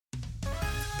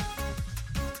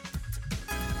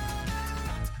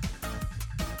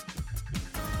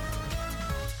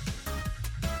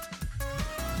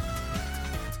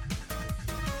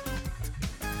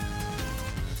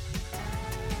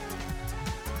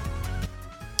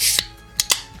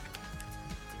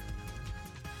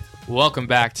Welcome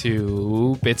back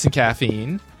to Bits and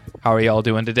Caffeine. How are y'all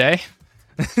doing today?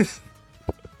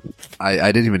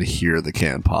 I didn't even hear the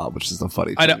can pop, which is the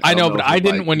funny thing. I know, but I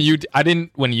didn't when you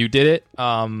did it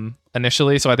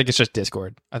initially. So I think it's just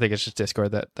Discord.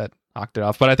 that knocked it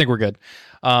off. But I think we're good.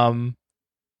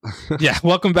 Yeah,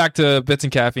 welcome back to Bits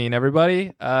and Caffeine,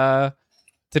 everybody.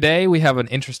 Today we have an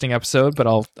interesting episode, but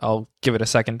I'll give it a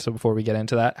second. So before we get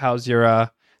into that, how's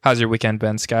your weekend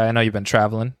been, Sky? I know you've been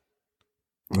traveling.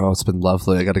 Oh, it's been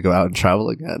lovely. I got to go out and travel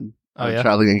again. Oh, I'm yeah?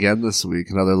 traveling again this week.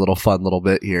 Another fun little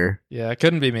bit here. Yeah,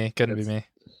 couldn't be me.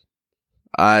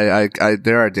 I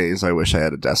there are days I wish I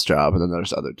had a desk job, and then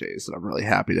there's other days that I'm really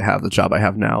happy to have the job I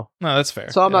have now. No, that's fair.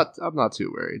 So I'm not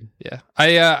too worried. Yeah,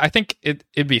 I think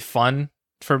it'd be fun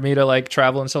for me to like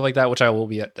travel and stuff like that, which I will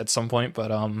be at some point.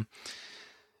 But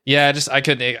yeah, just I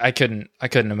couldn't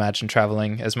imagine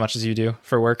traveling as much as you do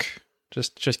for work.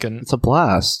 Just couldn't. It's a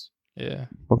blast. Yeah,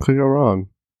 What could go wrong?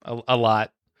 a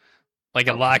lot. Like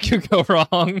a lot could go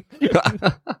wrong.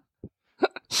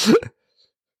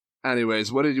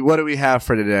 Anyways, what do we have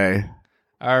for today?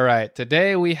 All right,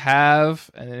 today we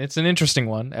have, and it's an interesting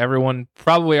one. Everyone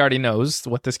probably already knows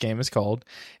what this game is called.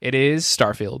 It is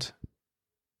Starfield.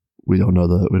 We don't know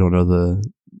that.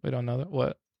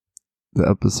 What The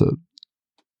episode.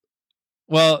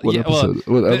 Well, What yeah. episode?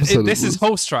 Well, What episode this is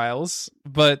host trials,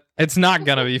 but it's not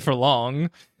gonna be for long.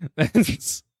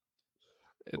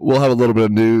 We'll have a little bit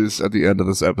of news at the end of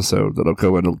this episode that'll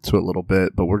go into a little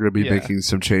bit, but we're going to be making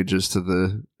some changes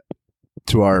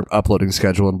to our uploading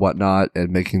schedule and whatnot, and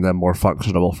making them more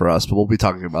functional for us. But we'll be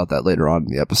talking about that later on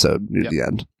in the episode near the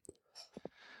end.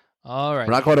 All right,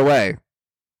 we're not going away.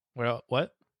 Well,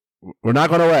 what? We're not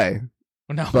going away.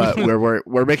 No, but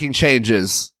we're making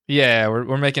changes. Yeah,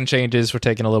 we're making changes. We're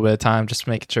taking a little bit of time, just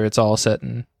making sure it's all set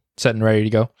and ready to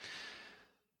go.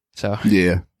 So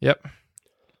yeah, yep.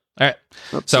 All right.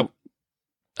 So,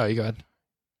 you go ahead.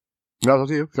 No,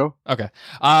 it's you. Go. Okay.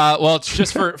 Well, it's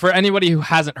just for anybody who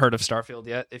hasn't heard of Starfield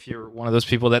yet. If you're one of those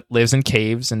people that lives in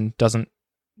caves and doesn't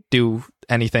do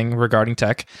anything regarding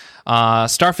tech,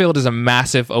 Starfield is a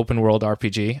massive open world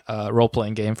RPG, role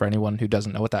playing game. For anyone who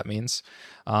doesn't know what that means,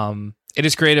 it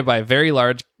is created by a very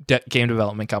large game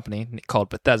development company called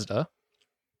Bethesda.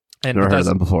 And never heard of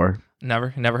them before. Never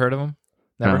heard of them.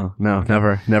 Never? No,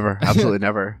 never. Absolutely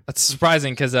never. That's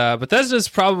surprising because Bethesda is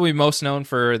probably most known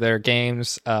for their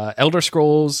games, Elder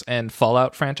Scrolls and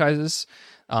Fallout franchises,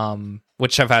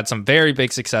 which have had some very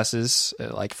big successes,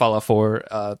 like Fallout 4,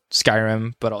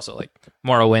 Skyrim, but also like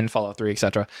Morrowind, Fallout 3,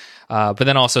 etc. But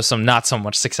then also some not so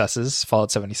much successes.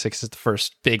 Fallout 76 is the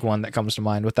first big one that comes to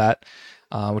mind with that,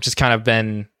 which has kind of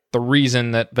been the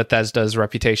reason that Bethesda's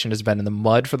reputation has been in the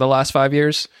mud for the last 5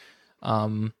 years.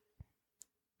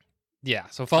 Yeah,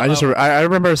 so Fallout. I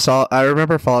remember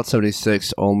Fallout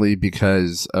 76 only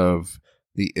because of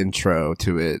the intro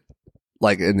to it.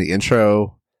 Like in the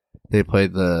intro, they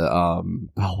played the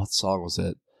what song was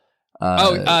it?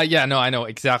 Yeah, no, I know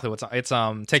exactly what song. It's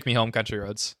 "Take Me Home, Country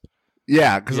Roads."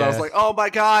 Yeah, because I was like, oh my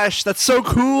gosh, that's so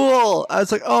cool. I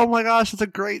was like, oh my gosh, that's a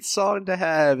great song to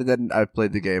have. And then I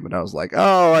played the game and I was like,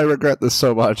 oh, I regret this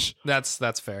so much. That's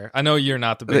fair. I know you're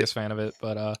not the biggest fan of it,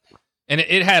 but and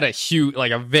it had a huge,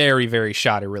 like a very, very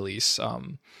shoddy release.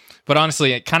 But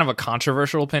honestly, kind of a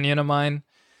controversial opinion of mine.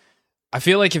 I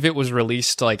feel like if it was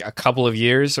released like a couple of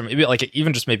years, or maybe like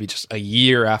even just a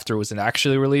year after it was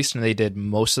actually released, and they did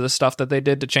most of the stuff that they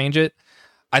did to change it,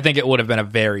 I think it would have been a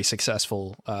very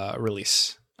successful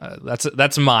release.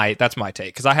 That's my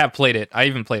take, because I have played it. I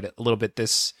even played it a little bit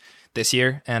this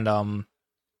year, and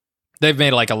they've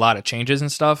made like a lot of changes and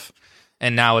stuff,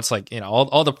 and now it's like, you know,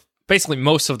 all the basically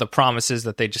most of the promises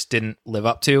that they just didn't live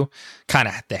up to, kind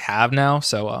of they have now.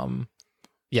 So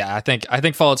yeah, I think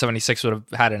Fallout 76 would have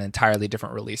had an entirely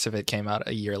different release if it came out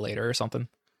a year later or something.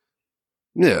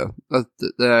 Yeah,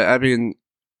 I mean,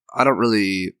 I don't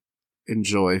really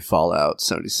enjoy Fallout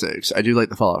 76. I do like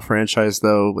the Fallout franchise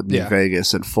though, with New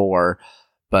Vegas and 4,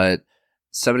 but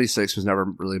 76 was never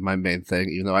really my main thing,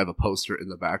 even though I have a poster in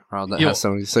the background that has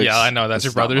 76. Yeah, I know. That's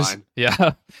your brother's.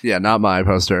 Yeah. Yeah, not my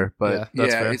poster. But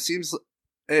that's fair. It seems...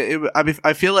 I mean,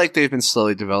 I feel like they've been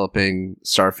slowly developing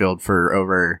Starfield for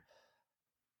over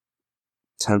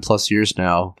 10 plus years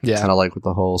now. Yeah. Kind of like with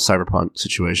the whole Cyberpunk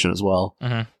situation as well.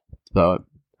 Mm-hmm. But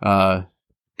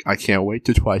I can't wait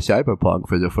to try Cyberpunk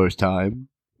for the first time.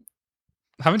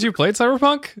 Haven't you played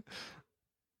Cyberpunk?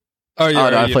 Oh, yeah,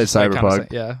 no, I played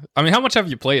Cyberpunk. Yeah, I mean, how much have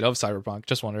you played of Cyberpunk?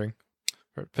 Just wondering.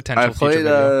 For potential I played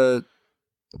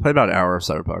about an hour of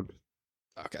Cyberpunk.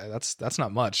 Okay, that's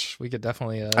not much. We could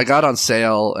definitely. I got on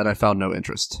sale and I found no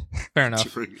interest. Fair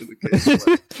enough.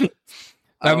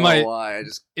 I don't know why. I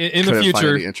just in the future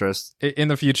find any interest. In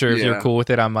the future, if you're cool with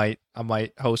it, I might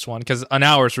host one, because an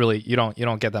hour is really you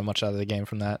don't get that much out of the game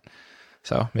from that.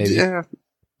 So maybe it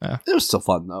was still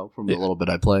fun though from the little bit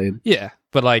I played. Yeah,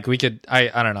 but like we could,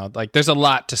 I don't know, like there's a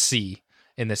lot to see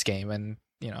in this game, and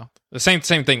the same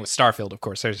thing with Starfield. Of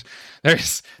course,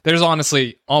 there's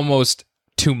honestly almost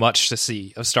too much to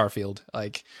see of Starfield.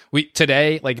 Like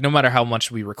today, like no matter how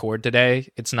much we record today,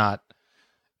 it's not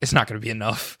going to be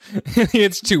enough.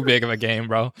 It's too big of a game,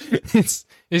 bro. It's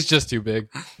just too big.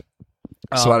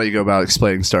 So why don't you go about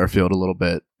explaining Starfield a little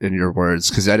bit in your words?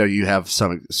 Because I know you have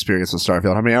some experience with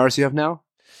Starfield. How many hours do you have now?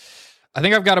 I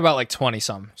think I've got about like 20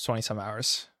 some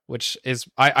hours, which is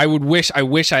I wish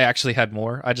I actually had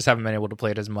more. I just haven't been able to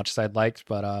play it as much as I'd liked,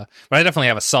 but I definitely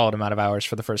have a solid amount of hours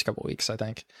for the first couple of weeks, I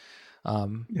think.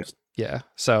 Yeah.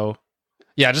 So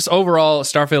yeah, just overall,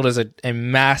 Starfield is a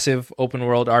massive open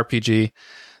world RPG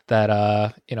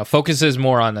that focuses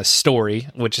more on the story,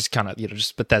 which is kind of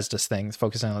just Bethesda's thing,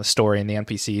 focusing on the story and the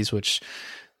NPCs, which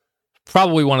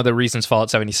probably one of the reasons Fallout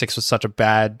 76 was such a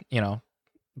bad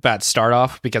start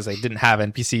off, because they didn't have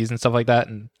NPCs and stuff like that,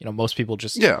 and most people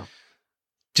just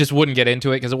wouldn't get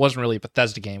into it because it wasn't really a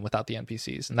Bethesda game without the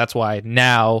NPCs, and that's why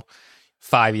now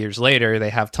 5 years later they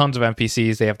have tons of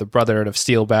NPCs. They have the Brotherhood of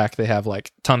Steel back. They have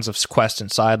like tons of quests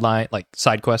and side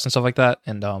quests and stuff like that,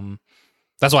 and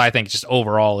that's why I think just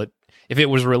overall, if it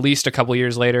was released a couple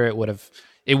years later, it would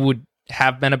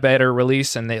have been a better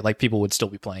release, and people would still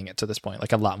be playing it to this point,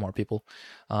 like a lot more people.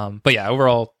 But yeah,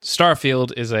 overall,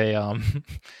 Starfield is a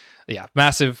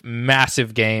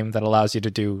massive game that allows you to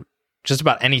do just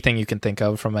about anything you can think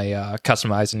of from a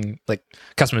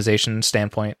customization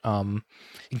standpoint. You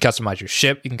can customize your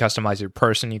ship, you can customize your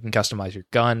person, you can customize your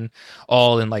gun,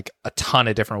 all in like a ton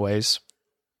of different ways.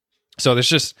 So there's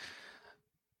just,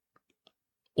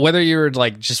 whether you're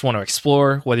like just want to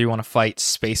explore, whether you want to fight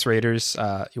space raiders,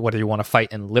 whether you want to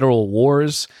fight in literal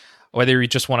wars, whether you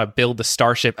just want to build the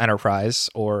Starship Enterprise,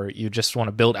 or you just want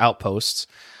to build outposts,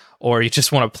 or you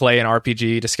just want to play an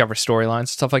RPG, discover storylines,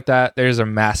 stuff like that, there's a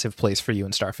massive place for you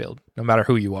in Starfield, no matter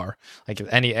who you are. Like if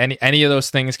any of those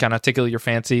things kind of tickle your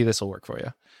fancy, this will work for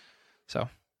you. So,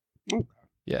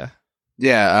 yeah.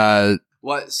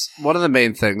 One of the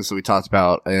main things that we talked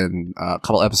about in a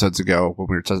couple episodes ago when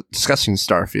we were discussing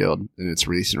Starfield and its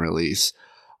recent release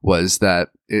was that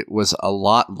it was a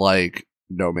lot like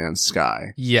No Man's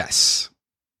Sky. Yes.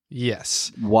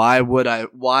 Why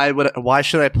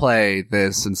should I play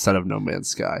this instead of No Man's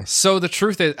Sky? So the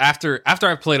truth is, after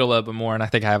I've played a little bit more, and I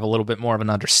think I have a little bit more of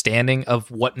an understanding of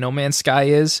what No Man's Sky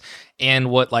is and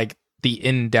what like the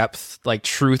in-depth like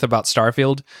truth about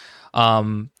Starfield,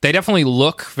 they definitely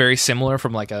look very similar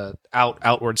from like a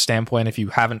outward standpoint if you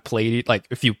haven't played it, like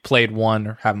if you played one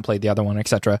or haven't played the other one,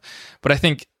 etc. But I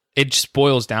think it just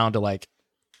boils down to like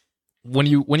when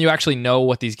you actually know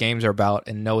what these games are about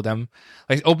and know them.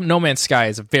 Like No Man's Sky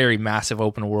is a very massive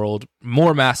open world,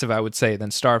 more massive I would say than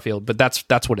Starfield, but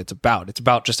that's what it's about. It's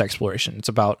about just exploration. It's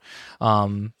about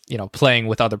playing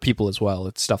with other people as well.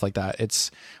 It's stuff like that.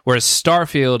 Whereas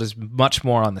Starfield is much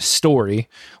more on the story.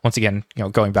 Once again,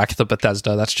 going back to the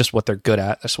Bethesda, that's just what they're good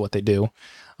at. That's what they do.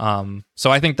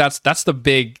 So I think that's the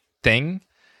big thing.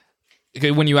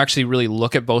 When you actually really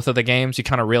look at both of the games, you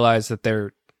kind of realize that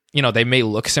they may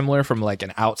look similar from like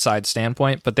an outside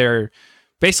standpoint, but they're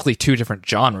basically two different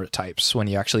genre types when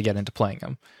you actually get into playing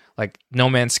them. Like No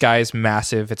Man's Sky is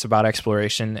massive. It's about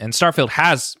exploration, and Starfield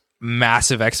has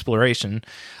massive exploration,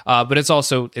 but it's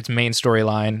also its main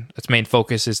storyline. Its main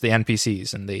focus is the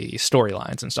NPCs and the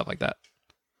storylines and stuff like that.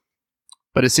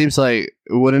 But it seems like,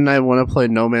 wouldn't I want to play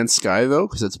No Man's Sky though?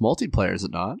 Because it's multiplayer, is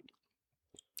it not?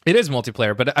 It is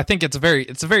multiplayer, but I think it's very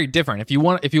different.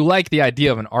 If you like the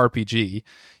idea of an RPG,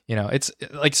 it's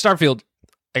like Starfield.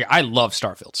 Like, I love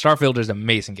Starfield. Starfield is an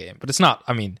amazing game, but it's not.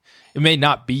 I mean, it may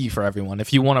not be for everyone.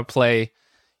 If you want to play,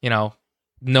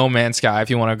 No Man's Sky, if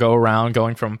you want to go around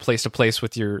going from place to place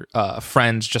with your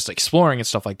friends, just exploring and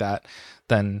stuff like that,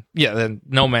 then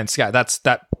No Man's Sky.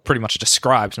 That pretty much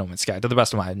describes No Man's Sky to the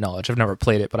best of my knowledge. I've never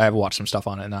played it, but I have watched some stuff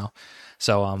on it now.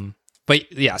 So,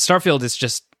 but yeah, Starfield is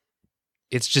just.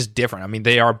 It's just different. I mean,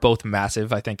 they are both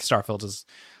massive. I think Starfield is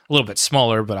a little bit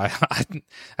smaller, but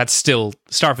that's still,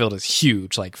 Starfield is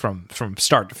huge, like from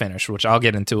start to finish, which I'll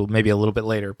get into maybe a little bit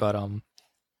later. But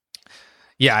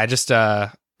yeah, I just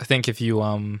I think if you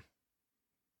want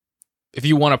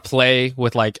to play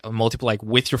with like a multiple, like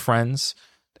with your friends,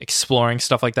 exploring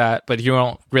stuff like that, but you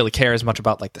don't really care as much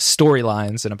about like the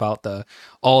storylines and about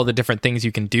all the different things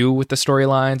you can do with the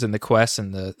storylines and the quests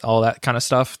and all that kind of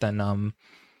stuff, then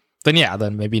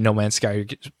then maybe No Man's Sky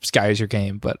is your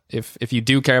game. But if you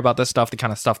do care about this stuff, the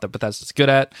kind of stuff that Bethesda's good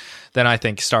at, then I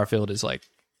think Starfield is like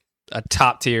a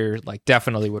top tier, like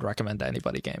definitely would recommend to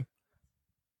anybody game.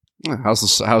 How's the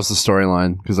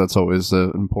storyline? Because that's always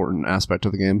an important aspect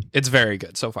of the game. It's very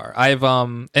good so far. I've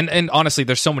and honestly,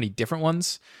 there's so many different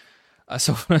ones.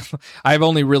 So I've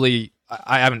only really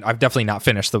I've definitely not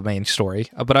finished the main story,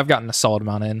 but I've gotten a solid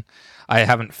amount in. I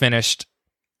haven't finished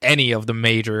any of the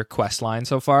major quest lines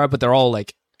so far, but they're all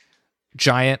like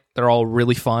giant. They're all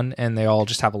really fun, and they all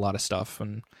just have a lot of stuff,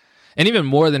 and even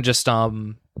more than just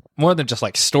like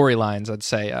storylines. I'd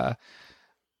say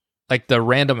like the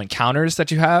random encounters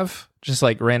that you have, just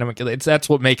like random. That's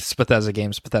what makes Bethesda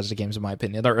games, in my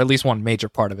opinion, or at least one major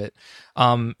part of it.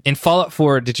 In Fallout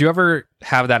 4, did you ever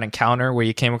have that encounter where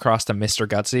you came across the Mr.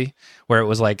 Gutsy, where it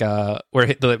was like where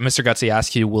the Mr. Gutsy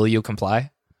asks you, "Will you comply?"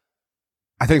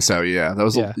 I think so. Yeah, that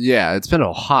was. Yeah, it's been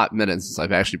a hot minute since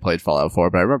I've actually played Fallout 4,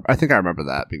 but I think I remember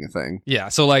that being a thing. Yeah,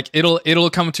 so like it'll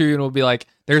come to you and it'll be like,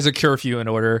 "There's a curfew in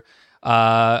order.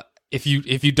 If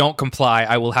you don't comply,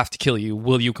 I will have to kill you.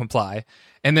 Will you comply?"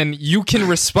 And then you can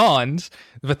respond.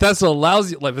 Bethesda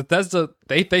allows you, like Bethesda,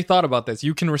 they thought about this.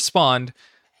 You can respond,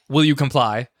 "Will you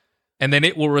comply?" And then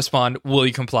it will respond, "Will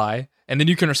you comply?" And then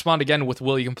you can respond again with,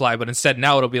 "Will you comply?" But instead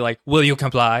now it'll be like, "Will you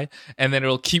comply?" And then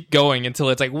it'll keep going until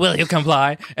it's like, "Will you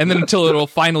comply?" And then until it'll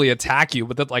finally attack you.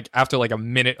 But then like after like a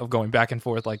minute of going back and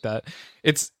forth like that,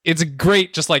 it's a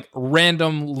great, just like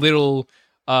random little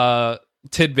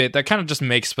tidbit that kind of just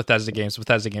makes Bethesda games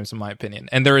in my opinion.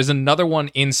 And there is another one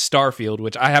in Starfield,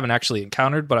 which I haven't actually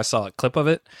encountered, but I saw a clip of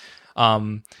it,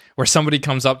 where somebody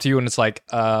comes up to you and it's like,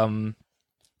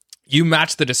 you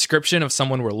match the description of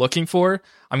someone we're looking for,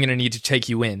 I'm going to need to take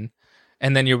you in.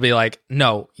 And then you'll be like,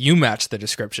 "No, you match the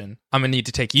description, I'm going to need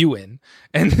to take you in."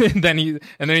 And then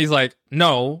he's like,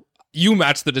 "No, you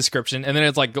match the description." And then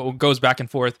it's like goes back and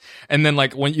forth. And then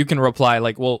like when you can reply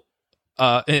like, "Well,"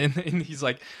 and he's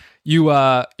like,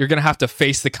 you're going to have to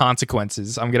face the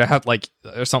consequences. I'm going to have like,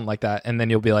 or something like that. And then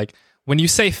you'll be like, "When you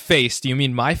say face, do you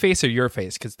mean my face or your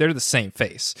face? Because they're the same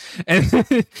face." And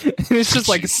it's just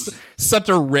like such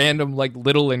a random, like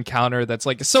little encounter that's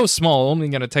like so small, only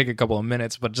going to take a couple of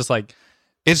minutes, but just like,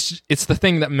 it's the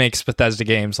thing that makes Bethesda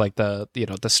games, like the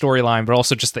storyline, but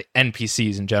also just the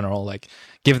NPCs in general, like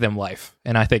give them life.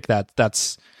 And I think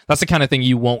that's the kind of thing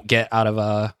you won't get out of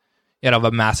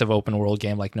a massive open world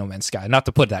game like No Man's Sky. Not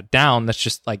to put that down, that's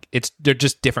just like they're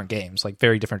just different games, like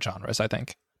very different genres, I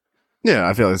think. Yeah,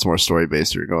 I feel like it's more story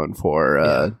based you're going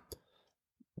for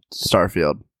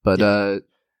Starfield. But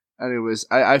anyways,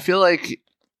 I feel like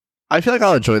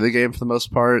I'll enjoy the game for the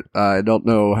most part. I don't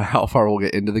know how far we'll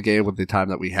get into the game with the time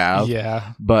that we have.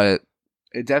 Yeah. But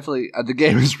it definitely the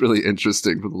game is really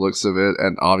interesting for the looks of it,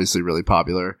 and obviously really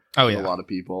popular with a lot of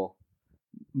people.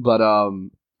 But I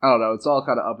don't know, it's all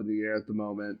kind of up in the air at the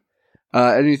moment.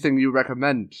 Anything you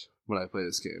recommend when I play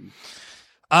this game?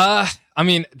 I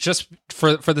mean, just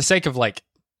for the sake of like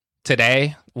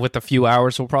today, with the few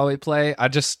hours we'll probably play,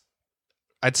 I'd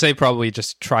say probably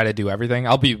just try to do everything.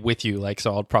 I'll be with you, like,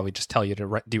 so I'll probably just tell you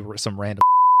to do some random,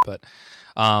 but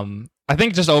I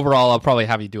think just overall I'll probably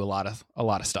have you do a lot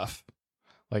of stuff,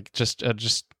 like just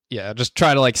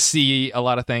try to like see a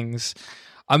lot of things.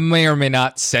 I may or may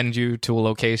not send you to a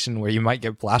location where you might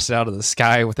get blasted out of the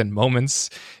sky within moments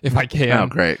if I can. Oh,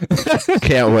 great.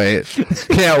 Can't wait.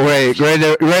 Ready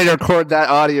to record that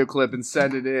audio clip and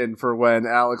send it in for when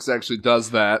Alex actually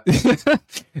does that.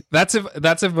 That's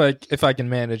if I can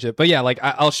manage it. But yeah, like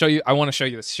I'll show you. I want to show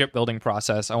you the shipbuilding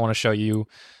process. I want to show you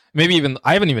maybe even,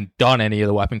 I haven't even done any of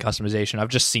the weapon customization. I've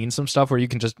just seen some stuff where you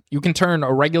can turn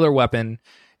a regular weapon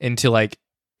into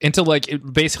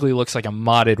it basically looks like a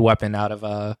modded weapon out of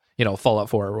Fallout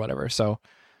 4 or whatever. So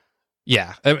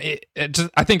yeah, I mean,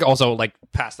 I think also like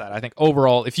past that, I think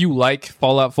overall, if you like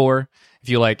Fallout 4, if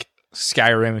you like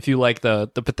Skyrim, if you like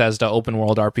the Bethesda open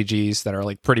world RPGs that are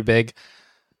like pretty big,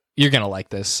 you're gonna like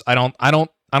this. I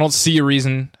don't see a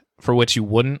reason for which you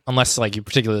wouldn't, unless like you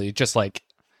particularly just like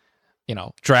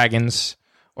dragons,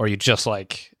 or you just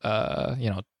like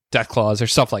death claws or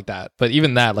stuff like that. But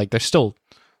even that, like, there's still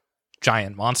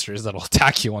giant monsters that'll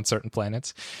attack you on certain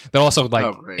planets. They'll also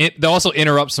they'll also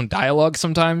interrupt some dialogue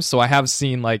sometimes. So I have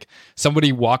seen like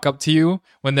somebody walk up to you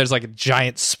when there's like a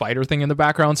giant spider thing in the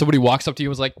background. Somebody walks up to you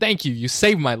and was like, "Thank you, you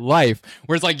saved my life."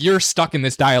 Whereas like you're stuck in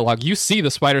this dialogue, you see the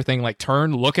spider thing like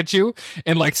turn, look at you,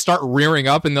 and like start rearing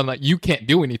up, and then like you can't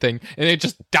do anything, and it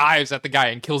just dives at the guy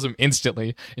and kills him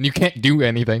instantly, and you can't do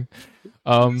anything.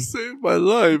 You saved my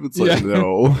life. It's like,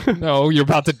 no, no, you're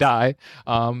about to die.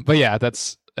 But yeah,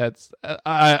 that's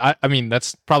I mean,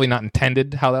 that's probably not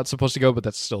intended how that's supposed to go, but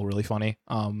that's still really funny.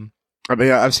 I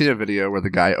mean, I've seen a video where the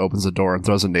guy opens a door and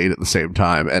throws a nade at the same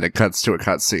time, and it cuts to a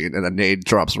cutscene, and the nade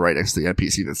drops right next to the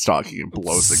NPC that's talking and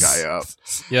blows the guy up.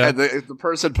 Yeah. And the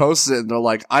person posts it, and they're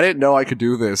like, "I didn't know I could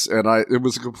do this, and it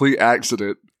was a complete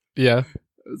accident." Yeah.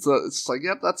 It's like,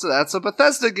 yep, that's a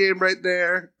Bethesda game right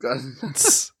there.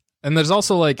 And there's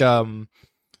also like,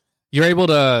 you're able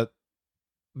to.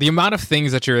 The amount of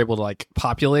things that you're able to like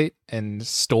populate and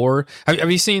store. Have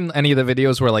you seen any of the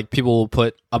videos where like people will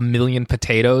put 1 million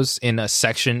potatoes in a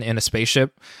section in a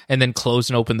spaceship and then close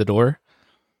and open the door?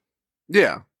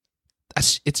 Yeah.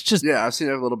 It's just... Yeah, I've seen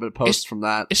a little bit of posts from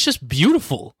that. It's just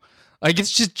beautiful. Like,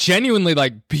 it's just genuinely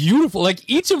like beautiful. Like,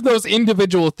 each of those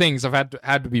individual things have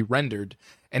had to be rendered.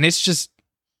 And it's just...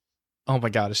 Oh my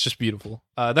God, it's just beautiful.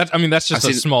 That's just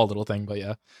a small little thing, but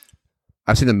yeah.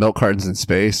 I've seen the milk cartons in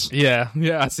space. Yeah,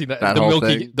 I see that.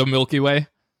 The Milky Way.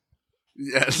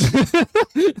 Yes.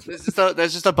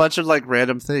 there's just a bunch of like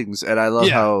random things, and I love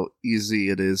how easy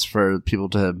it is for people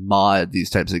to mod these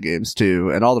types of games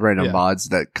too, and all the random mods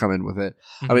that come in with it.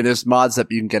 Mm-hmm. I mean, there's mods that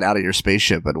you can get out of your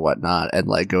spaceship and whatnot, and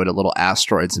like go to little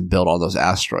asteroids and build all those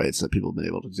asteroids that people have been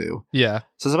able to do. Yeah.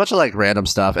 So there's a bunch of like random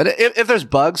stuff, and if there's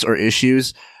bugs or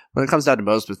issues, when it comes down to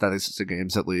most Bethesda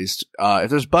games, at least, if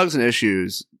there's bugs and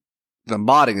issues, the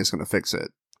modding is going to fix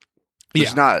it.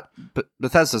 But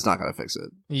Bethesda's not going to fix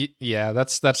it. Yeah,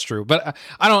 that's true. But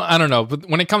I don't know. But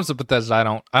when it comes to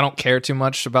Bethesda, I don't care too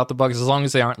much about the bugs as long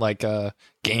as they aren't like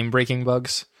game breaking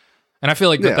bugs. And I feel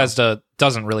like Bethesda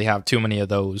doesn't really have too many of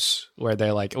those where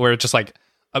it's just like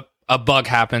a bug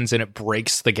happens and it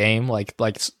breaks the game. Like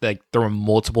there were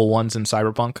multiple ones in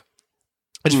Cyberpunk.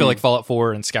 I just feel like Fallout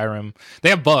 4 and Skyrim, they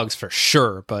have bugs for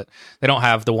sure, but they don't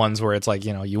have the ones where it's like,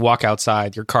 you walk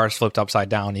outside, your car's flipped upside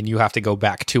down, and you have to go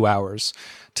back 2 hours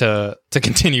to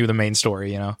continue the main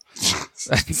story,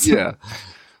 Yeah.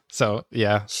 So,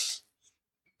 yeah.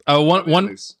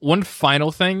 One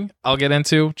final thing I'll get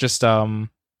into, just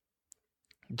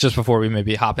before we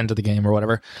maybe hop into the game or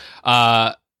whatever.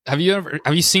 Have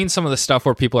you seen some of the stuff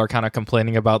where people are kind of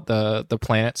complaining about the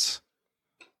planets?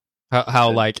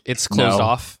 How like it's closed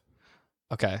off?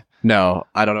 Okay. No,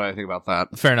 I don't know anything about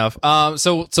that. Fair enough.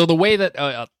 So the way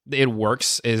that it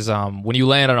works is when you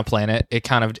land on a planet, it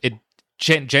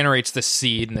generates this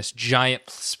seed in this giant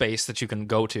space that you can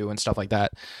go to and stuff like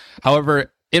that.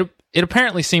 However, it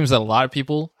apparently seems that a lot of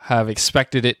people have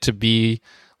expected it to be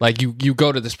like you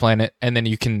go to this planet and then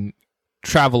you can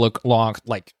travel along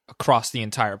like across the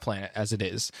entire planet as it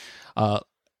is,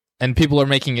 and people are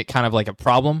making it kind of like a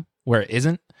problem where it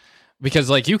isn't.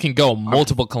 Because, like, you can go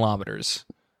multiple kilometers.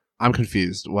 I'm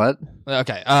confused. What?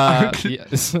 Okay.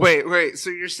 Wait.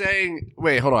 So you're saying...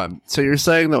 Wait, hold on. So you're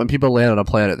saying that when people land on a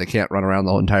planet, they can't run around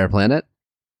the whole entire planet?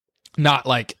 Not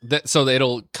like... So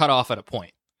it'll cut off at a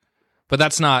point. But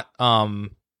that's not...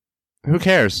 Who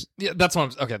cares? Yeah, that's what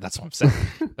I'm saying.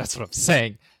 That's what I'm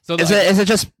saying. So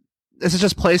Is it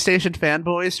just PlayStation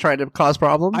fanboys trying to cause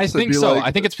problems? I think so.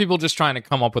 I think it's people just trying to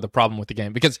come up with a problem with the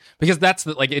game because that's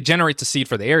it generates a seed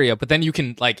for the area, but then you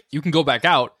can go back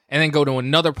out and then go to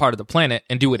another part of the planet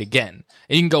and do it again,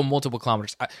 and you can go multiple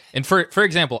kilometers. And for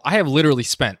example, I have literally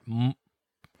spent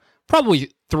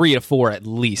probably 3 to 4 at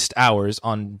least hours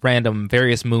on random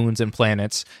various moons and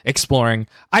planets exploring.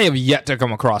 I have yet to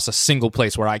come across a single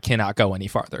place where I cannot go any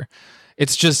farther.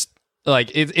 It's just.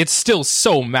 Like it's still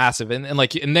so massive, and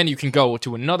then you can go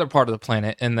to another part of the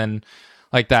planet, and then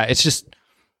like that. It's just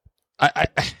I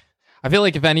feel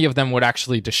like if any of them would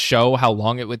actually just show how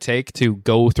long it would take to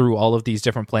go through all of these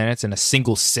different planets in a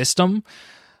single system,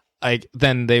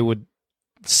 then they would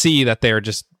see that they're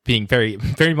just being very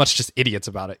very much just idiots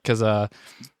about it. Because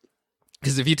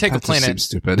if you take a planet, seems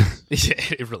stupid.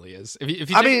 It really is.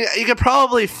 If you could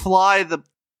probably fly the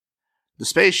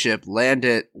spaceship, land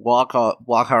it, walk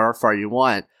however far you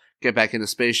want, get back in the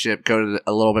spaceship, go to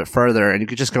a little bit further, and you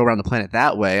could just go around the planet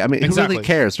that way. I mean, exactly. Who really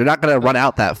cares? They're not going to run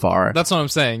out that far. That's what I'm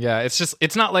saying. Yeah,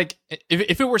 it's not like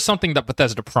if it were something that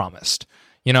Bethesda promised,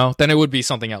 then it would be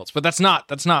something else. But that's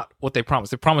not what they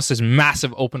promised. They promised this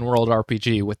massive open world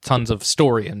RPG with tons of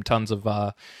story and tons of,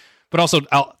 but also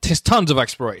tons of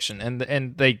exploration,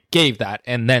 and they gave that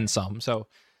and then some. So.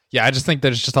 Yeah, I just think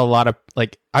there's just a lot of,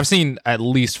 I've seen at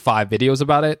least 5 videos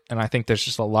about it, and I think there's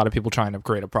just a lot of people trying to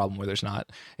create a problem where there's not,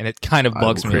 and it kind of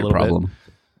bugs me a little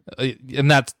bit.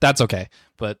 And that's okay,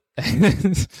 but...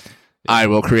 I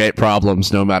will create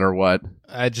problems no matter what.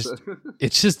 It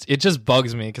just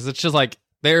bugs me, because it's just like,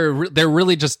 they're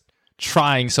really just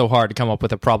trying so hard to come up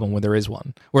with a problem when there is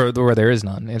one, where there is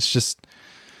none. It's just...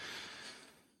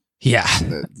 Yeah.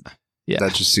 Yeah.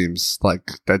 That just seems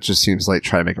like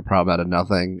trying to make a problem out of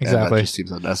nothing. Exactly. And that just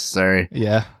seems unnecessary.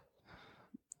 Yeah.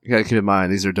 You gotta keep in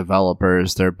mind these are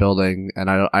developers. They're building,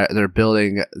 and they're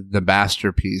building the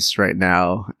masterpiece right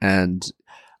now. And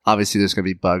obviously, there's gonna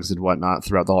be bugs and whatnot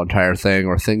throughout the whole entire thing,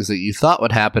 or things that you thought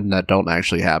would happen that don't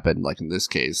actually happen, like in this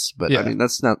case. But I mean,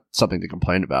 that's not something to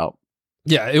complain about.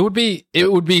 Yeah, it would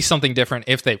be something different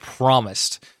if they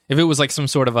promised. If it was like some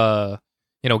sort of a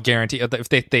guarantee.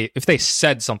 If they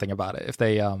said something about it. If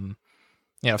they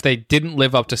if they didn't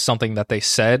live up to something that they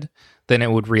said, then it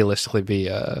would realistically be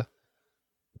a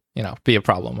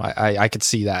problem. I could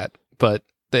see that, but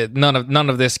none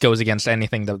of this goes against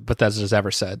anything that Bethesda's ever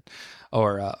said,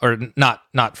 or not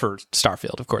for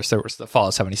Starfield. Of course, there was the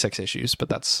Fallout 76 issues, but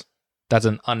that's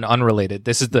an unrelated.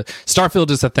 This is Starfield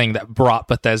is the thing that brought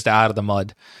Bethesda out of the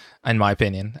mud, in my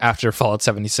opinion, after Fallout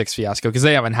 76 fiasco, because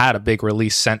they haven't had a big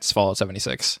release since Fallout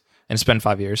 76, and it's been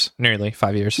 5 years, nearly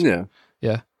 5 years.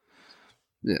 Yeah.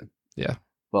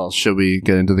 Well, should we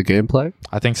get into the gameplay?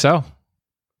 I think so.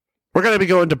 We're going to be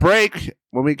going to break.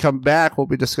 When we come back, we'll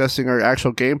be discussing our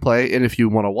actual gameplay. And if you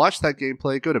want to watch that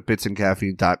gameplay, go to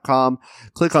bitsandcaffeine.com,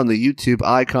 click on the YouTube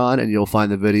icon, and you'll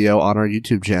find the video on our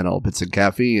YouTube channel, Bits and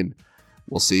Caffeine.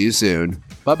 We'll see you soon.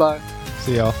 Bye-bye.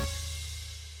 See y'all.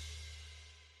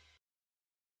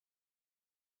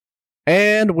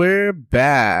 And we're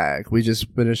back. We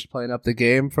just finished playing up the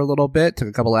game for a little bit. Took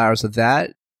a couple hours of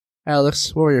that.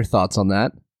 Alex, what were your thoughts on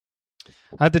that?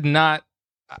 I did not.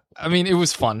 I mean, it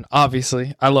was fun.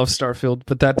 Obviously, I love Starfield,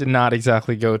 but that did not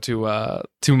exactly go to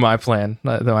my plan,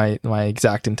 my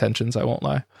exact intentions. I won't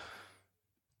lie.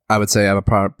 I would say I'm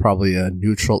probably a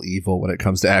neutral evil when it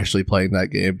comes to actually playing that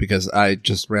game, because I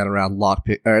just ran around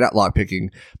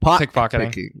pickpocketing. Pocket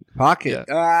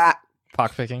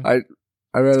picking. I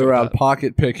ran around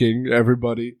pocket picking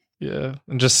everybody. Yeah,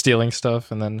 and just stealing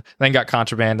stuff, and then got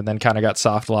contraband, and then kind of got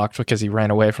soft locked because he ran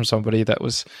away from somebody that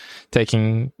was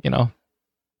taking, that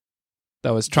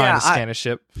was trying to scan a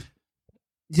ship.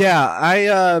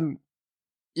 Yeah,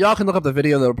 y'all can look up the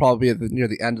video. That'll probably be near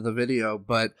the end of the video.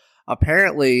 But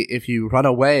apparently, if you run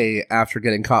away after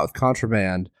getting caught with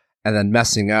contraband and then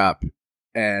messing up,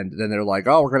 and then they're like,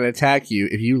 "Oh, we're going to attack you,"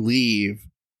 if you leave,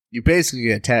 you basically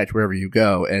get attacked wherever you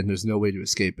go, and there's no way to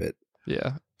escape it.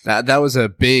 Yeah. That was a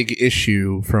big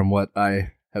issue from what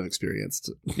I have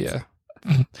experienced. Yeah.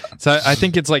 So I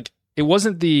think it's like, it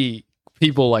wasn't the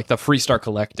people like the Freestar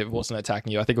Collective wasn't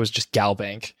attacking you. I think it was just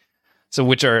Galbank. So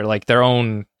which are like their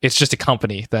own, it's just a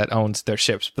company that owns their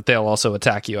ships, but they'll also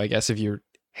attack you, I guess, if you're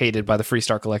hated by the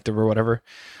Freestar Collective or whatever.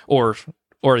 Or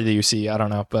the UC, I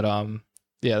don't know. But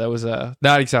yeah, that was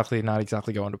not exactly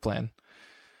going to plan.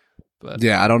 But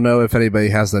yeah, I don't know if anybody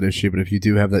has that issue, but if you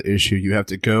do have that issue, you have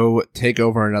to go take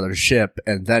over another ship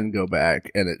and then go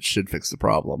back, and it should fix the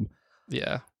problem.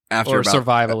 Yeah. After or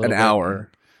survive a little an bit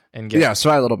hour. And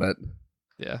survive a little bit.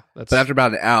 Yeah. But after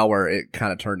about an hour, it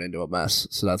kind of turned into a mess.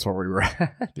 So that's where we were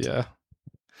at. Yeah.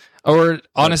 Or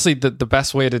honestly, the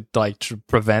best way to to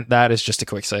prevent that is just to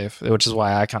quick save, which is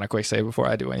why I kind of quick save before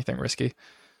I do anything risky.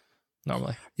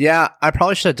 Normally. Yeah, I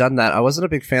probably should have done that. I wasn't a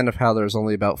big fan of how there's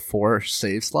only about 4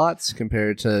 save slots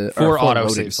compared to 4 auto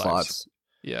save slots.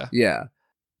 Yeah. Yeah.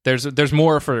 There's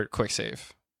more for quick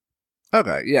save.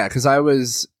 Okay, yeah, because I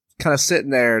was kind of sitting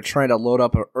there trying to load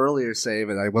up an earlier save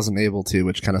and I wasn't able to,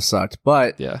 which kind of sucked.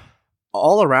 But yeah,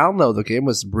 all around though, the game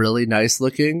was really nice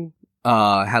looking.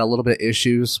 Had a little bit of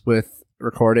issues with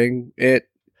recording it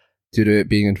due to it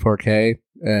being in 4K,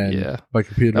 and my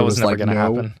computer was never like, gonna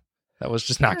no. happen. That was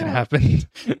just not going to happen.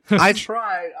 I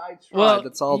tried. Well,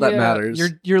 that's all that matters.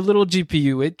 Your little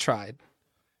GPU, it tried.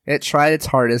 It tried its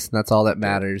hardest, and that's all that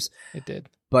matters. It did.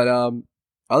 But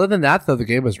other than that, though, the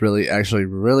game was really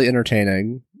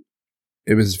entertaining.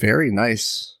 It was very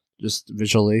nice, just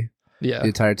visually, the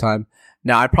entire time.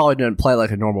 Now, I probably didn't play like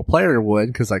a normal player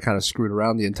would, because I kind of screwed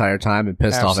around the entire time and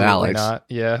pissed off Alex. Not.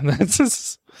 Yeah, that's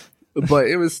just... But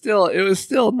it was still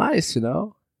nice,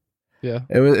 Yeah,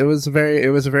 it was a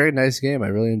very nice game. I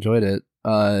really enjoyed it.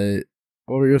 What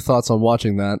were your thoughts on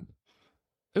watching that?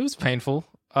 It was painful.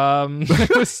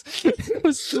 It was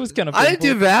kind of painful. I didn't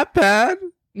do that bad.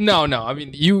 No. I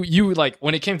mean, you like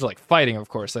when it came to like fighting, of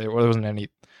course, there wasn't any.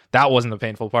 That wasn't the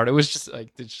painful part. It was just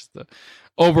like the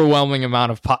overwhelming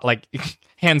amount of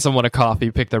hand someone a coffee,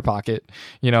 pick their pocket.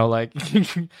 Like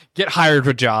get hired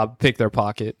for a job, pick their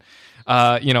pocket.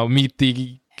 Meet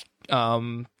the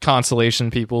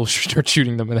consolation people, start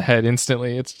shooting them in the head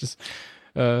instantly. It's just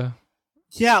I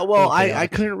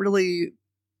couldn't really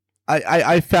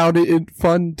I found it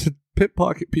fun to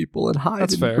pickpocket people and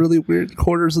hide in really weird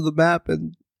corners of the map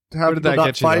and have them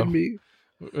not find me.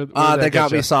 That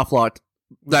got me soft locked.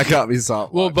 That got me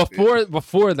soft. Well,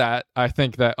 before that, I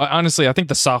think that honestly, I think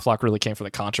the soft lock really came for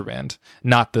the contraband,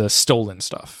 not the stolen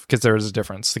stuff, because there was a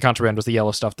difference. The contraband was the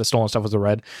yellow stuff, the stolen stuff was the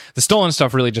red. The stolen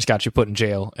stuff really just got you put in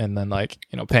jail, and then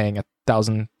paying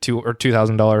 $1,000 or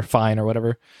 $2,000 fine or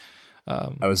whatever.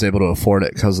 I was able to afford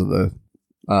it because of the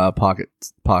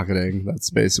pocketing. That's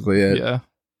basically it.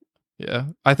 Yeah.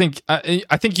 I think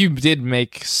you did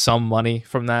make some money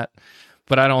from that,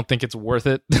 but I don't think it's worth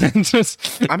it.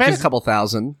 I made a couple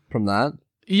thousand from that.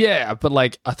 Yeah, but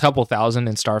like a couple thousand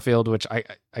in Starfield, which I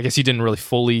guess you didn't really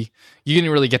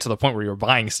get to the point where you were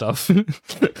buying stuff.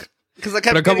 Because I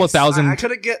kept a couple thousand. I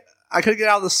couldn't get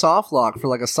out of the soft lock for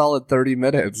like a solid 30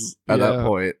 minutes at that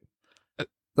point.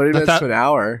 30 minutes to an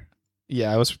hour.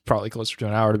 Yeah, it was probably closer to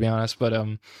an hour, to be honest. But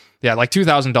yeah, like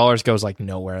 $2,000 goes like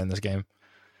nowhere in this game.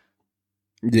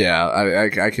 Yeah,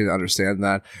 I can understand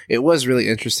that. It was really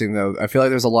interesting, though. I feel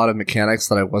like there's a lot of mechanics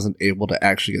that I wasn't able to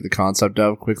actually get the concept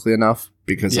of quickly enough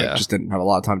because I just didn't have a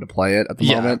lot of time to play it at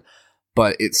the moment.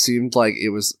 But it seemed like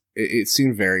it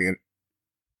seemed very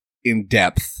in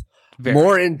depth,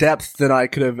 more in depth than I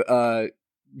could have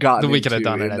gotten. We could have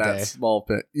done it in that day. Small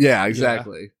bit. Yeah,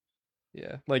 exactly.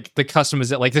 Yeah, like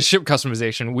the like the ship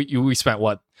customization. We spent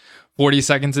 40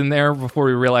 seconds in there before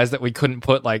we realized that we couldn't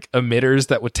put like emitters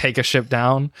that would take a ship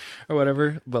down or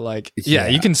whatever. But like, yeah,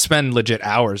 you can spend legit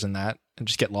hours in that and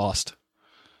just get lost.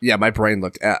 Yeah, my brain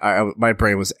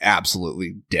was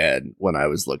absolutely dead when I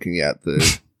was looking at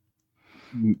the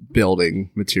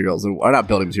building materials not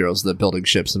building materials, the building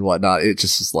ships and whatnot. It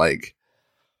just is like.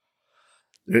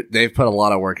 They've put a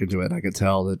lot of work into it. I can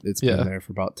tell that it's been there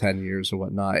for about 10 years or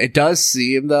whatnot. It does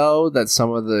seem, though, that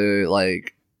some of the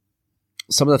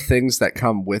things that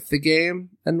come with the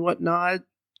game and whatnot,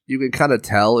 you can kind of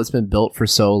tell it's been built for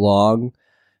so long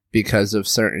because of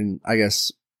certain, I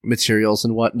guess, materials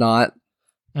and whatnot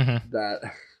that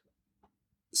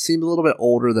seem a little bit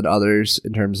older than others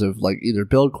in terms of like either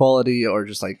build quality or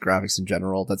just like graphics in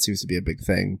general. That seems to be a big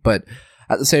thing. But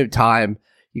at the same time,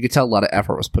 you could tell a lot of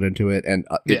effort was put into it and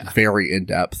very in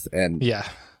depth. And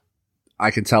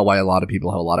I can tell why a lot of people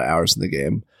have a lot of hours in the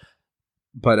game.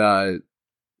 But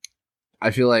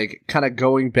I feel like kind of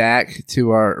going back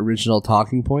to our original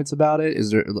talking points about it,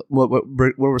 is there what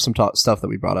were some stuff that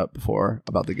we brought up before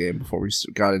about the game before we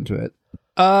got into it?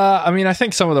 I mean, I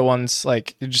think some of the ones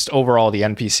like just overall the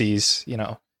NPCs,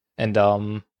 and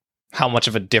how much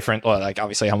of a difference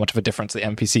the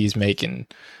NPCs make in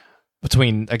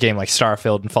between a game like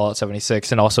Starfield and Fallout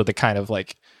 76, and also the kind of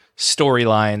like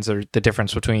storylines or the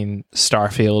difference between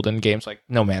Starfield and games like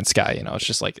No Man's Sky. It's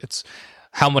just like it's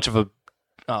how much of a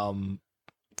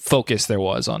focus there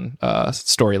was on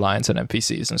storylines and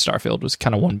NPCs in Starfield was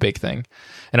kind of one big thing,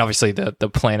 and obviously the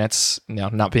planets,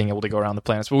 not being able to go around the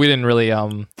planets, but we didn't really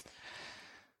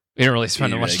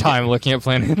spend much time looking at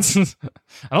planets.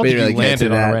 I don't think we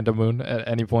landed on a random moon at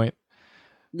any point.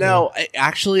 No,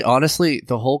 actually, honestly,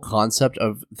 the whole concept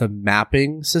of the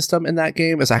mapping system in that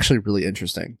game is actually really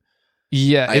interesting.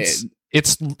 Yeah,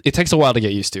 it takes a while to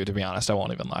get used to be honest. I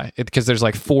won't even lie, because there's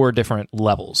like 4 different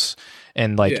levels,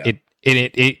 and like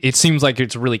it seems like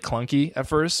it's really clunky at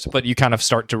first, but you kind of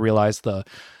start to realize that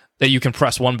you can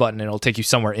press one button and it'll take you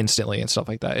somewhere instantly and stuff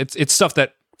like that. It's stuff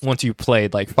that once you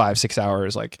played like 5-6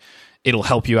 hours, like it'll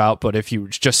help you out. But if you're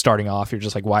just starting off, you're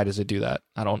just like, why does it do that?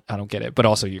 I don't get it. But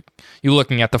also you're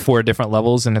looking at the 4 different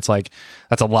levels, and it's like,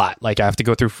 that's a lot. Like I have to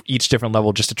go through each different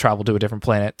level just to travel to a different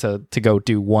planet to go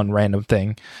do one random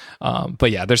thing. But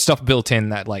yeah, there's stuff built in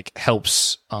that like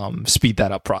helps speed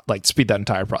that up, speed that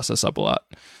entire process up a lot.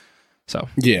 So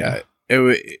yeah.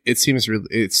 It seems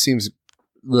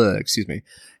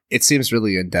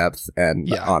really in depth,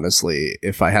 and honestly,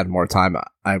 if I had more time,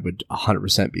 I would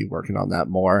 100% be working on that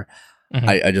more.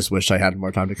 I just wish I had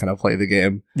more time to kind of play the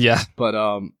game. Yeah, but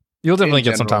you'll definitely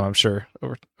get some time, I'm sure,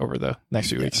 over the next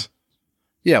few weeks.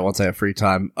 Yeah, once I have free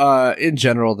time. In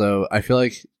general, though, I feel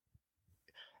like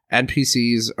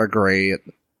NPCs are great.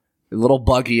 A little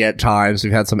buggy at times.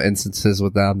 We've had some instances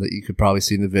with them that you could probably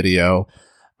see in the video.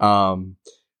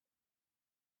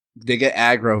 They get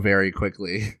aggro very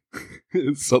quickly.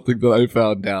 It's something that I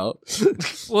found out.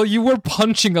 Well, you were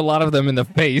punching a lot of them in the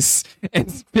face and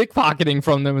pickpocketing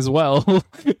from them as well.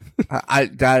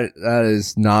 That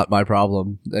is not my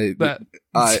problem.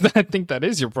 I think that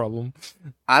is your problem.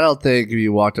 I don't think if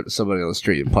you walked up to somebody on the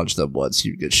street and punched them once,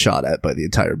 you'd get shot at by the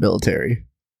entire military.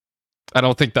 I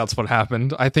don't think that's what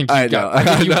happened. I think you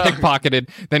pickpocketed.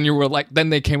 Then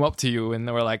they came up to you and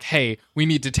they were like, "Hey, we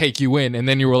need to take you in." And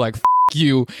then you were like, "F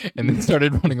you," and then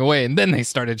started running away. And then they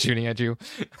started shooting at you.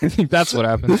 I think that's what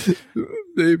happened.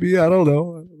 Maybe, I don't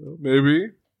know. Maybe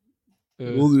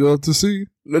we'll have to see.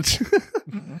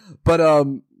 But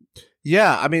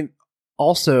yeah, I mean,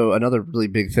 also another really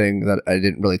big thing that I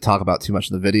didn't really talk about too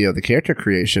much in the video, the character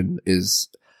creation is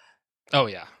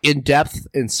in depth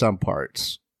in some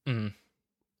parts. Mm.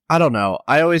 I don't know.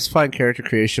 I always find character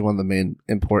creation one of the main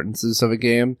importances of a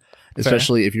game,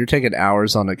 especially if you're taking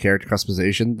hours on a character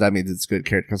customization. That means it's good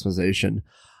character customization.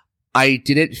 I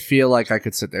didn't feel like I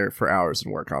could sit there for hours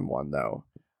and work on one, though.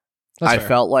 I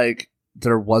felt like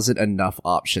there wasn't enough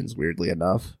options, weirdly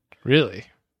enough. Really?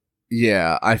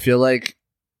 Yeah, I feel like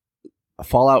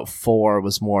Fallout 4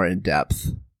 was more in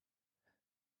depth.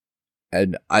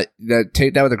 And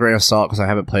take that with a grain of salt because I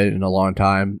haven't played it in a long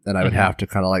time, and I would have to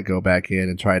kind of like go back in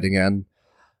and try it again.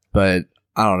 But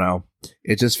I don't know.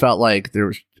 It just felt like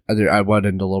I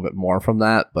wanted a little bit more from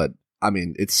that, but I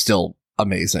mean, it's still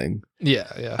amazing.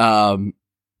 Yeah.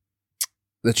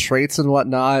 The traits and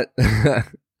whatnot.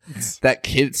 That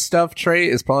kid stuff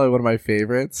trait is probably one of my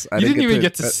favorites. You didn't even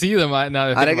get to see them. I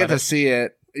didn't get to see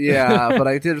it. Yeah, but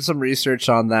I did some research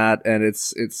on that, and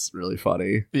it's really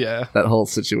funny. Yeah, that whole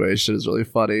situation is really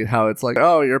funny. How it's like,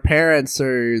 oh, your parents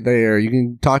are there. You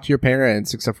can talk to your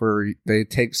parents, except for they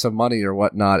take some money or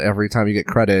whatnot every time you get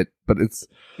credit. But it's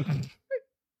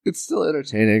still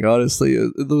entertaining. Honestly,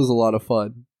 it was a lot of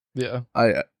fun. Yeah,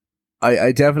 I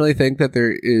definitely think that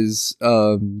there is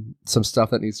some stuff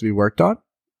that needs to be worked on.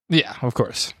 Yeah, of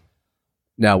course.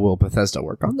 Now, will Bethesda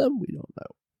work on them? We don't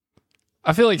know.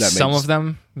 I feel like some of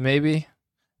them, maybe.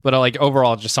 But like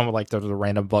overall, just some of like the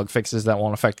random bug fixes that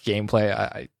won't affect gameplay.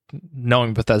 I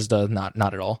knowing Bethesda, not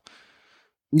at all.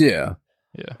 Yeah.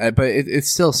 But it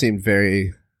still seemed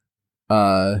very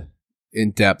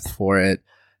in depth for it.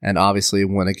 And obviously,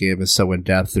 when a game is so in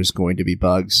depth, there's going to be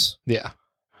bugs. Yeah.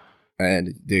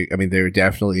 And they were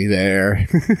definitely there.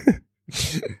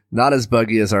 Not as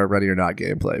buggy as our Ready or Not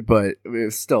gameplay, but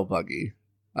it's still buggy.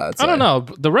 I don't know.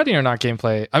 The Ready or Not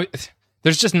gameplay,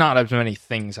 there's just not as many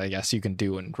things, I guess, you can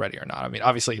do in Ready or Not. I mean,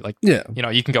 obviously, like, you know,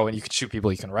 you can go and you can shoot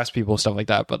people, you can arrest people, stuff like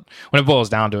that. But when it boils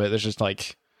down to it, there's just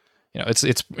like, you know,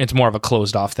 it's more of a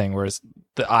closed off thing. Whereas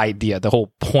the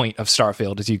whole point of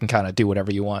Starfield is you can kind of do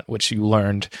whatever you want, which you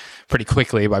learned pretty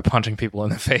quickly by punching people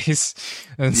in the face.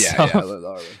 And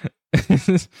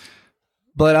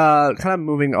But kind of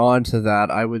moving on to that,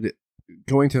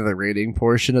 going to the rating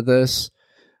portion of this,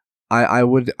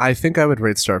 I think I would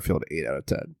rate Starfield 8 out of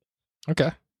 10.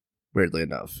 Okay. Weirdly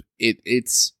enough,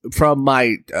 it's from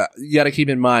my. You got to keep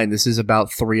in mind this is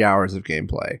about 3 hours of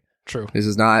gameplay. True. This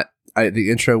is not.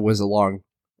 The intro was a long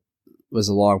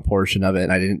portion of it,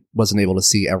 and I wasn't able to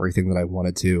see everything that I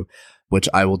wanted to, which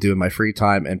I will do in my free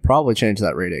time and probably change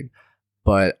that rating.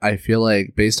 But I feel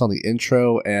like based on the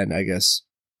intro and I guess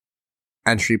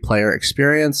entry player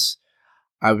experience,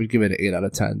 I would give it an 8 out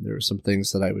of 10. There were some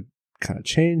things that I would kind of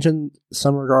change in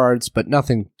some regards, but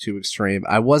nothing too extreme.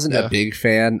 I wasn't a big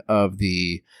fan of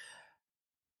the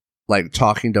like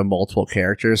talking to multiple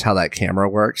characters, how that camera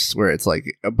works, where it's like,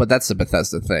 but that's a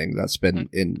Bethesda thing that's been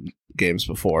in games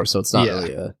before, so it's not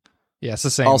really it's the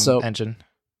same engine.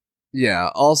 Yeah,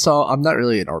 also, I'm not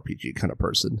really an RPG kind of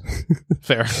person.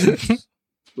 Fair.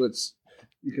 Which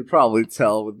you could probably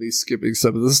tell with me skipping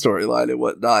some of the storyline and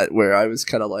whatnot, where I was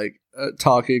kind of like,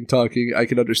 talking. I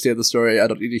can understand the story. I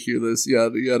don't need to hear this. Yeah.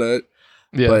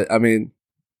 But I mean,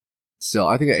 still,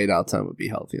 I think an 8 out of 10 would be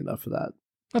healthy enough for that.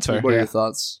 That's fair. What are your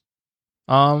thoughts?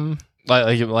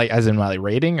 Like as in my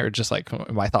rating, or just like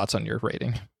my thoughts on your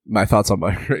rating? My thoughts on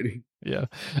my rating. Yeah.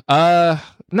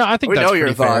 No, I think we that's know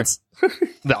your thoughts.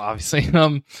 No, obviously.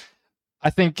 I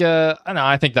think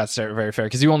that's very fair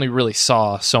because you only really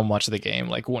saw so much of the game.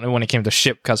 Like when it came to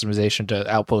ship customization to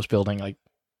outpost building, like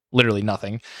literally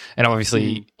nothing. And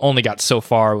obviously only got so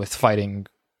far with fighting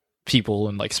people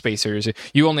and like spacers. I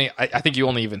think you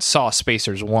only even saw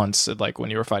spacers once, like when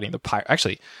you were fighting the pirate.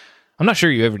 Actually, I'm not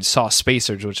sure you ever saw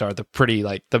spacers, which are the pretty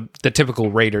like the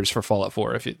typical raiders for Fallout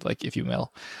 4, if you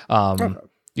will.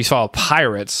 You saw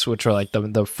pirates, which are like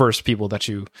the first people that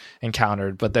you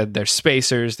encountered, but then there's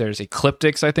spacers, there's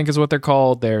ecliptics, I think is what they're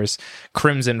called. There's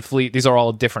Crimson Fleet. These are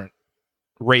all different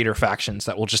raider factions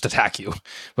that will just attack you,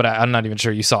 but I'm not even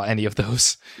sure you saw any of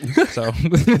those. So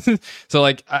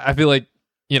like I feel like,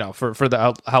 you know, for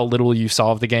how little you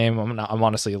saw of the game, I'm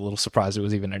honestly a little surprised it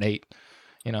was even an 8.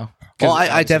 You know, well,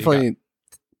 I definitely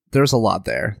there's a lot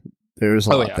there. There's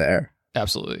a lot there.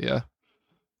 Absolutely, yeah.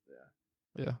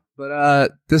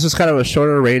 But this is kind of a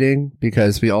shorter rating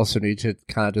because we also need to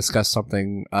kind of discuss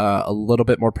something a little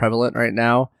bit more prevalent right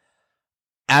now.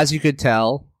 As you could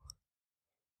tell,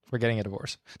 we're getting a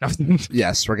divorce. No.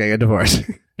 Yes, we're getting a divorce.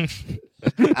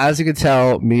 As you can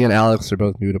tell, me and Alex are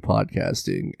both new to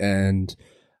podcasting, and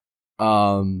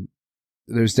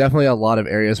there's definitely a lot of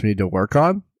areas we need to work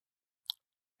on.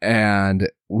 And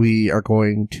we are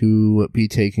going to be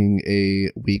taking a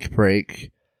week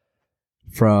break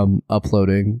from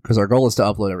uploading, because our goal is to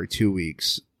upload every 2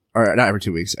 weeks. Or not every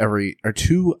 2 weeks, or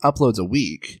 2 uploads a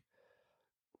week.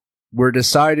 We're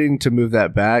deciding to move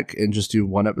that back and just do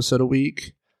 1 episode a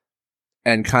week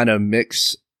and kind of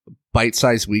mix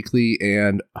Bite-Size Weekly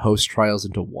and Host Trials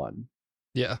into one.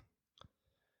 Yeah.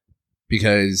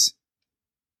 Because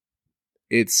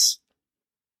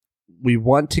we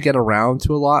want to get around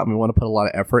to a lot and we want to put a lot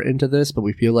of effort into this, but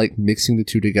we feel like mixing the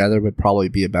two together would probably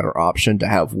be a better option to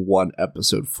have 1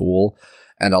 episode full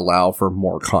and allow for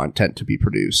more content to be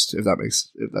produced. If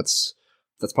that's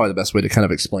probably the best way to kind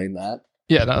of explain that.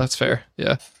 Yeah, no, that's fair.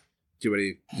 Yeah. Do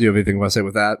you have anything you want to say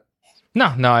with that?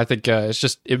 No, I think it's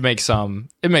just it makes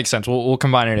sense. We'll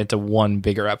combine it into 1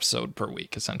 bigger episode per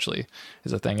week. Essentially,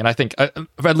 is a thing, and I think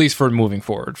at least for moving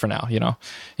forward, for now,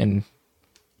 in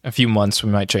a few months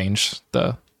we might change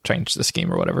the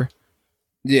scheme or whatever.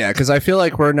 Yeah, because I feel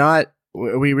like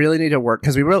we really need to work,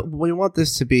 because we want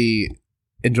this to be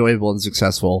enjoyable and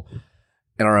successful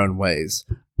in our own ways.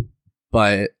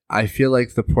 But I feel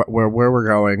like where we're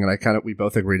going, and we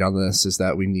both agreed on this, is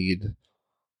that we need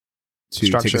to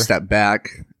take a step back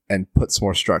and put some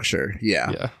more structure.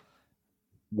 Yeah.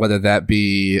 Whether that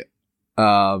be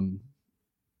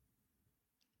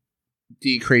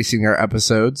decreasing our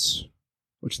episodes,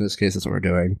 which in this case is what we're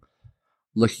doing,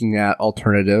 looking at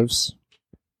alternatives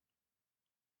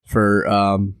for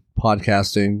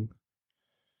podcasting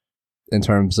in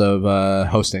terms of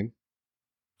hosting.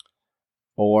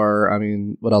 Or, I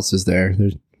mean, what else is there?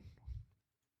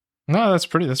 No, that's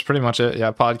pretty much it.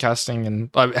 Yeah, podcasting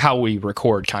and how we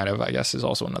record, kind of, I guess, is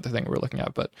also another thing we're looking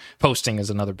at. But posting is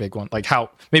another big one. Like how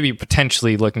maybe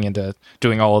potentially looking into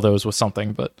doing all of those with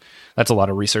something, but that's a lot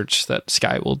of research that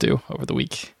Sky will do over the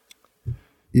week.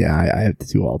 Yeah, I have to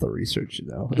do all the research,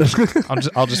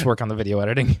 I'll just work on the video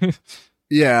editing.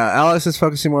 Yeah, Alex is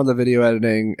focusing more on the video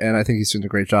editing, and I think he's doing a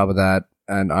great job of that.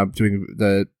 And I'm doing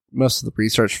most of the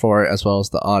research for it, as well as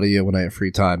the audio when I have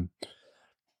free time.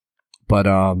 But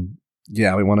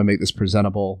yeah, we want to make this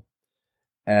presentable,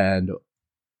 and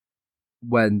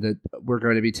we're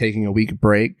going to be taking a week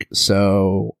break,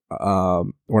 so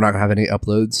we're not going to have any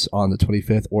uploads on the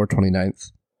 25th or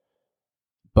 29th,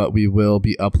 but we will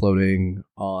be uploading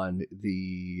on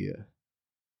the...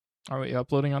 Are we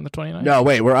uploading on the 29th? No,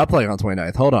 wait, we're uploading on the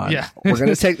 29th. Hold on. Yeah. We're going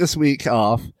to take this week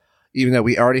off, even though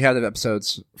we already have the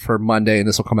episodes for Monday, and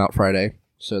this will come out Friday.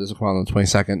 So this will come out on the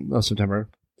 22nd of September.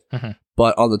 Mm-hmm.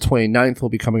 But on the 29th, we'll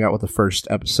be coming out with the first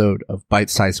episode of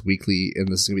Bite-Size Weekly, and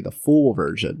this is going to be the full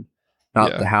version,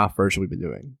 not the half version we've been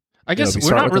doing. I guess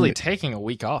we're not really taking a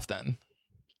week off then.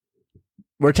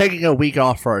 We're taking a week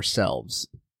off for ourselves.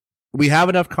 We have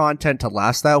enough content to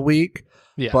last that week.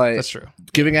 Yeah, but that's true.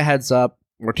 Giving a heads up,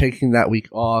 we're taking that week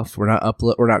off. We're not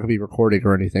going to be recording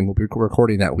or anything. We'll be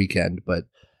recording that weekend, but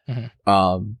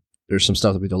there's some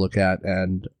stuff that we need to look at,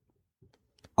 and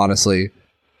honestly,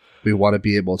 we want to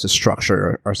be able to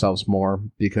structure ourselves more,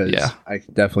 because I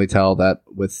can definitely tell that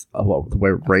with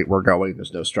the rate we're going,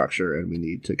 there's no structure, and we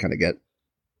need to kind of get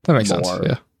that makes sense.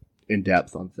 Yeah, in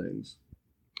depth on things.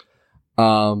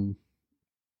 We're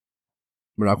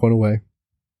not going away.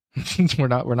 We're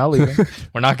not leaving.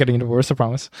 We're not getting divorced, I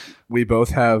promise. We both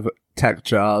have tech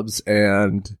jobs,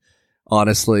 and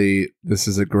honestly, this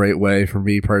is a great way for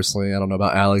me personally. I don't know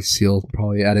about Alex. He'll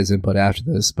probably add his input after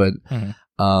this, but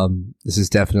this is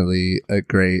definitely a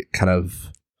great kind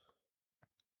of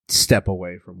step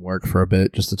away from work for a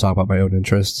bit, just to talk about my own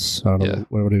interests. I don't know.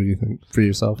 What do you think for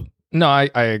yourself? No, I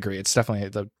agree. It's definitely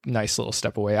the nice little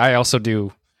step away. I also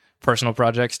do personal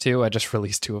projects too. I just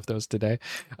released 2 of those today.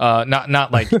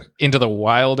 Not like into the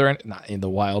wild, or not in the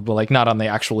wild, but like not on the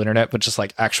actual internet, but just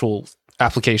like actual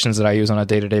applications that I use on a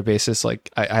day-to-day basis.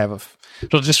 Like I have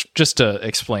just to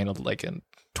explain, like in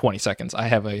 20 seconds, I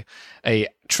have a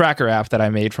tracker app that I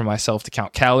made for myself to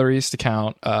count calories, to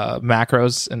count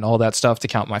macros and all that stuff, to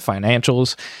count my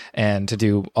financials, and to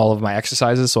do all of my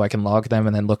exercises so I can log them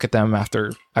and then look at them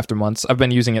after months. I've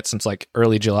been using it since like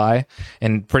early July,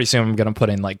 and pretty soon I'm going to put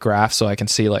in like graphs so I can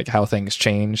see like how things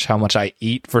change, how much I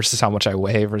eat versus how much I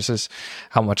weigh versus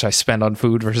how much I spend on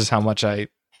food versus how much I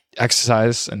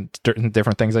exercise and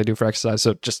different things I do for exercise.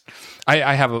 So just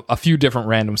I have a few different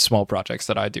random small projects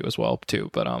that I do as well too,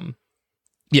 but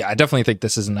yeah, I definitely think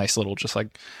this is a nice little just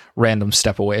like random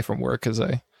step away from work as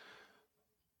I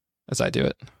do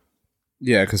it.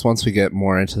 Yeah, because once we get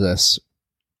more into this,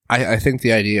 I think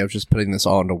the idea of just putting this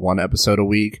all into 1 episode a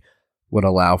week would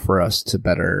allow for us to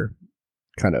better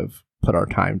kind of put our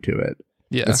time to it.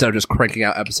 Yeah, instead of just cranking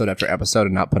out episode after episode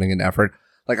and not putting in effort.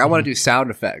 Like, I want to do sound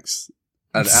effects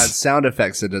and add sound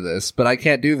effects into this, but I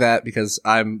can't do that because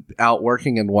I'm out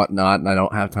working and whatnot, and I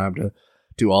don't have time to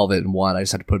do all of it in one. I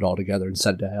just have to put it all together and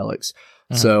send it to Alex.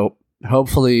 So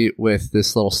hopefully with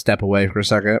this little step away for a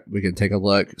second, we can take a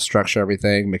look, structure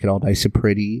everything, make it all nice and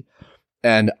pretty.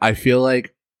 And I feel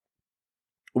like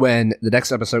when the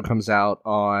next episode comes out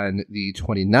on the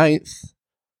 29th,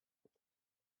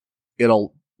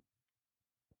 it'll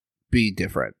be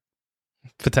different.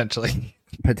 Potentially.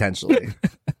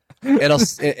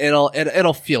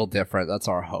 It'll feel different. That's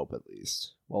our hope, at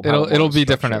least. It'll be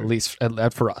different, at least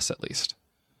for us, at least.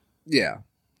 Yeah.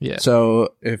 Yeah.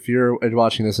 So if you're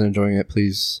watching this and enjoying it,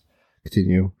 please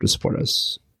continue to support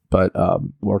us. But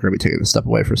we're going to be taking a step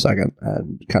away for a second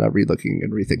and kind of relooking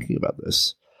and rethinking about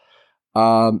this.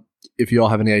 If you all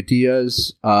have any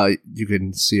ideas, you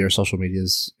can see our social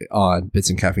medias on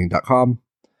bitsandcaffeine.com.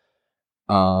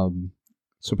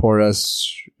 Support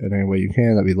us in any way you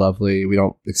can. That'd be lovely. We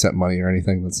don't accept money or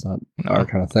anything. That's not our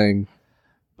kind of thing.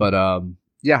 But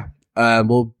yeah,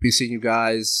 we'll be seeing you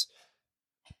guys,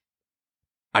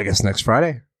 I guess, next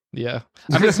Friday. Yeah.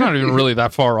 I mean, it's not even really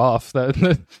that far off.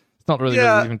 It's not really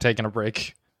even taking a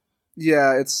break.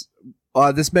 Yeah, it's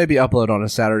this may be uploaded on a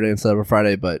Saturday instead of a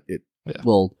Friday, but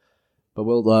we'll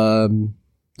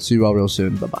see you all real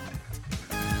soon. Bye-bye.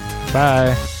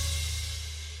 Bye.